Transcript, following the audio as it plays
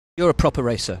You're a proper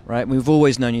racer, right? We've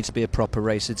always known you to be a proper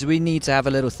racer. Do we need to have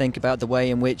a little think about the way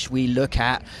in which we look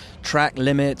at track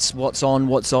limits, what's on,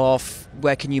 what's off,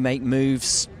 where can you make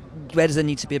moves? Where does there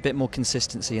need to be a bit more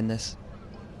consistency in this?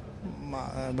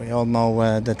 We all know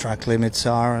where the track limits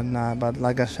are, and but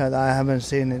like I said, I haven't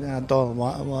seen it at all.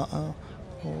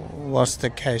 What's the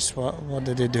case? What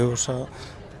did he do? So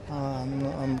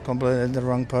I'm completely the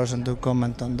wrong person to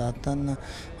comment on that, and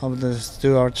of the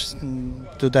stewards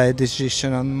today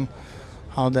decision on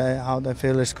how they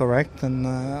feel is correct. And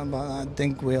but I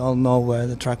think we all know where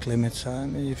the track limits are. I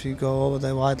mean, if you go over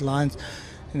the white lines,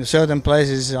 in certain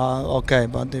places are okay,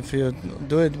 but if you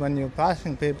do it when you're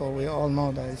passing people, we all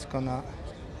know that it's gonna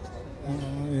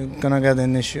you're gonna get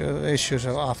in issues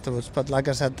afterwards. But like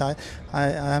I said, I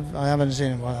haven't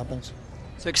seen what happens.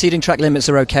 So exceeding track limits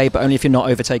are okay, but only if you're not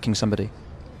overtaking somebody.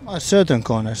 Certain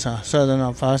corners are certain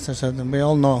are faster. Certain we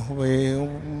all know.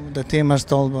 The team has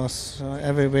told us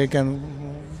every weekend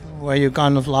where you're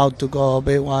kind of allowed to go a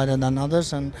bit wider than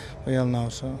others, and we all know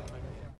so.